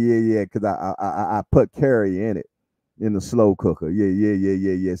 Yeah. Because I put curry in it in the slow cooker.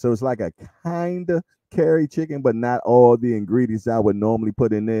 Yeah. So it's like a kind of curry chicken, but not all the ingredients I would normally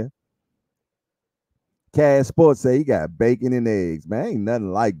put in there. Cash Sports say he got bacon and eggs. Man, ain't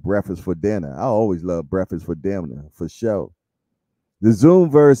nothing like breakfast for dinner. I always love breakfast for dinner, for sure. The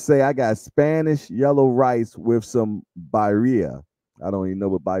Zoomverse say I got Spanish yellow rice with some birria. I don't even know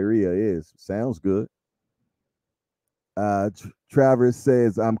what birria is. Sounds good. Travis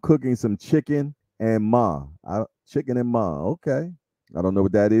says I'm cooking some chicken and ma. Chicken and ma. Okay. I don't know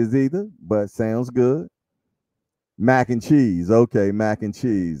what that is either, but sounds good. Mac and cheese. Okay, mac and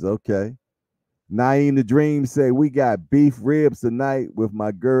cheese. Okay. Naeem the Dream say we got beef ribs tonight with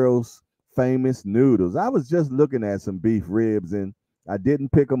my girl's famous noodles. I was just looking at some beef ribs and I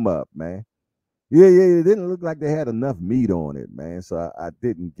didn't pick them up, man. Yeah, yeah, it didn't look like they had enough meat on it, man. So I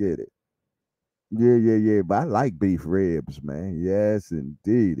didn't get it. Yeah, yeah, yeah. But I like beef ribs, man. Yes,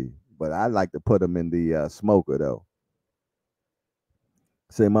 indeed. But I like to put them in the smoker though.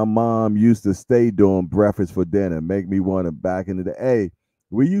 Say my mom used to stay doing breakfast for dinner, make me want to back into the day.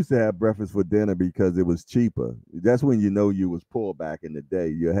 We used to have breakfast for dinner because it was cheaper. That's when you know you was poor back in the day.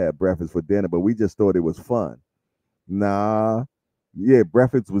 You had breakfast for dinner, but we just thought it was fun. Nah, yeah,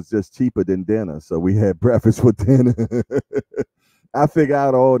 breakfast was just cheaper than dinner, so we had breakfast for dinner. I figure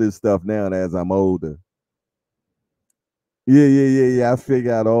out all this stuff now as I'm older. Yeah, yeah, yeah, yeah. I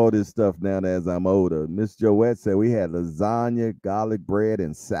figure out all this stuff now as I'm older. Miss Joette said we had lasagna, garlic bread,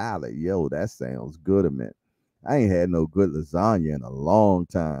 and salad. Yo, that sounds good, man. I ain't had no good lasagna in a long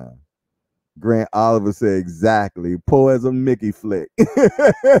time. Grant Oliver said exactly. Poor as a Mickey flick.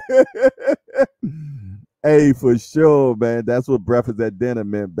 Hey, for sure, man. That's what breakfast at dinner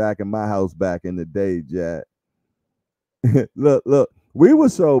meant back in my house back in the day, Jack. Look, look. We were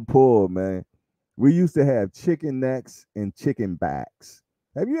so poor, man. We used to have chicken necks and chicken backs.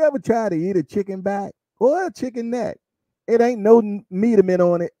 Have you ever tried to eat a chicken back or a chicken neck? It ain't no meat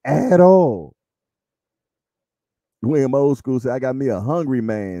on it at all. William Old School said, I got me a Hungry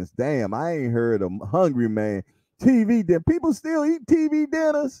Man's. Damn, I ain't heard of Hungry Man. TV dinner. People still eat TV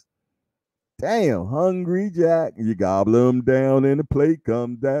dinners? Damn, Hungry Jack. You gobble them down and the plate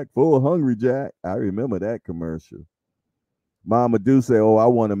comes back full of Hungry Jack. I remember that commercial. Mama do say, oh, I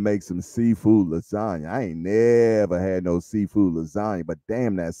want to make some seafood lasagna. I ain't never had no seafood lasagna, but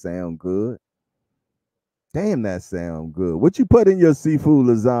damn, that sound good. Damn, that sound good. What you put in your seafood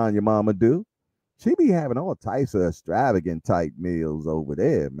lasagna, Mama do? She be having all types of extravagant type meals over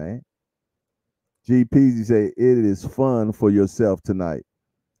there, man. GPZ say, it is fun for yourself tonight.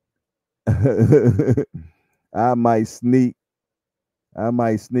 I might sneak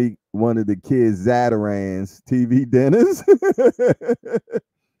one of the kids' Zatarans TV dinners.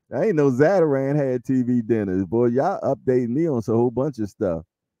 I ain't know Zataran had TV dinners. Boy, y'all updating me on a whole bunch of stuff.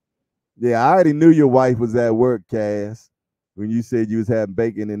 Yeah, I already knew your wife was at work, Cass, when you said you was having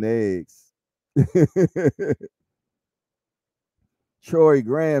bacon and eggs. Troy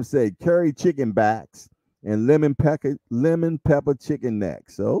Graham said curry chicken backs and lemon pepper chicken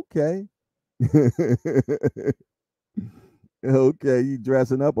necks. Okay. Okay, you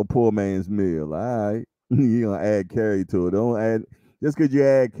dressing up a poor man's meal. All right. You gonna add curry to it. Don't add just because you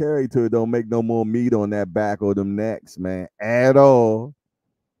add curry to it, don't make no more meat on that back or them necks, man. At all.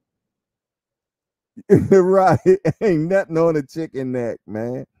 Right. Ain't nothing on a chicken neck,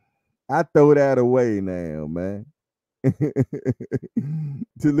 man. I throw that away now, man.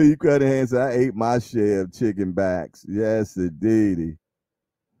 To leave Cunningham said, I ate my share of chicken backs. Yes, indeedy.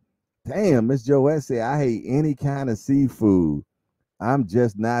 Damn, Miss Joette said, I hate any kind of seafood. I'm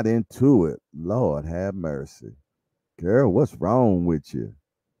just not into it. Lord have mercy. Girl, what's wrong with you?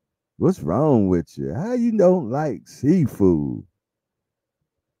 What's wrong with you? How you don't like seafood?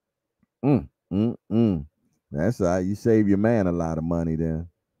 Mm, mm, mm. That's all right. You save your man a lot of money then.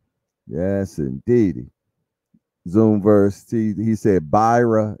 Yes, indeedy. Zoomverse, he said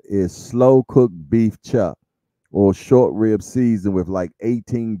Byra is slow cooked beef chuck or short rib seasoned with like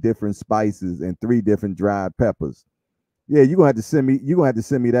 18 different spices and 3 different dried peppers. Yeah, you're gonna have to send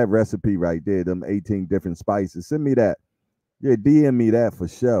me that recipe right there, them 18 different spices. Send me that. Yeah, DM me that for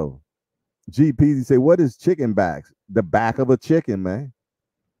sure. GP say, what is chicken backs? The back of a chicken, man.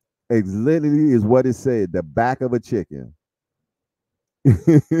 It literally is what it said, the back of a chicken.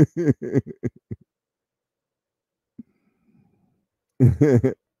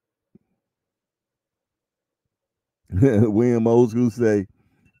 William Old School say,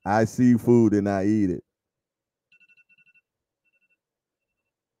 I see food and I eat it.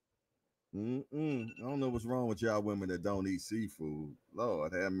 I don't know what's wrong with y'all women that don't eat seafood.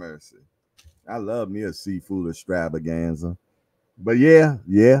 Lord have mercy. I love me a seafood extravaganza. But yeah,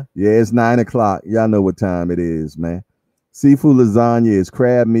 it's 9 o'clock. Y'all know what time it is, man. Seafood lasagna is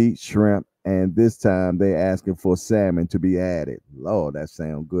crab meat, shrimp, and this time they asking for salmon to be added. Lord, that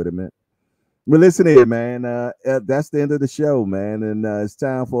sounds good, man. Well, listen here, man. That's the end of the show, man. And it's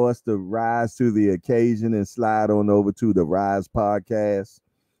time for us to rise to the occasion and slide on over to the Rise podcast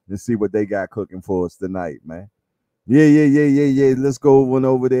and see what they got cooking for us tonight, man. Yeah. Let's go on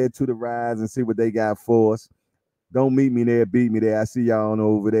over there to the Rise and see what they got for us. Don't meet me there, beat me there. I see y'all on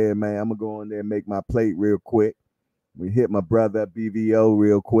over there, man. I'm gonna go in there and make my plate real quick. We hit my brother BVO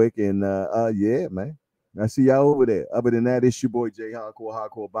real quick, and yeah, man. I see y'all over there. Other than that, it's your boy J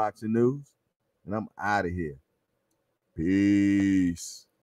Hardcore Boxing News, and I'm out of here. Peace.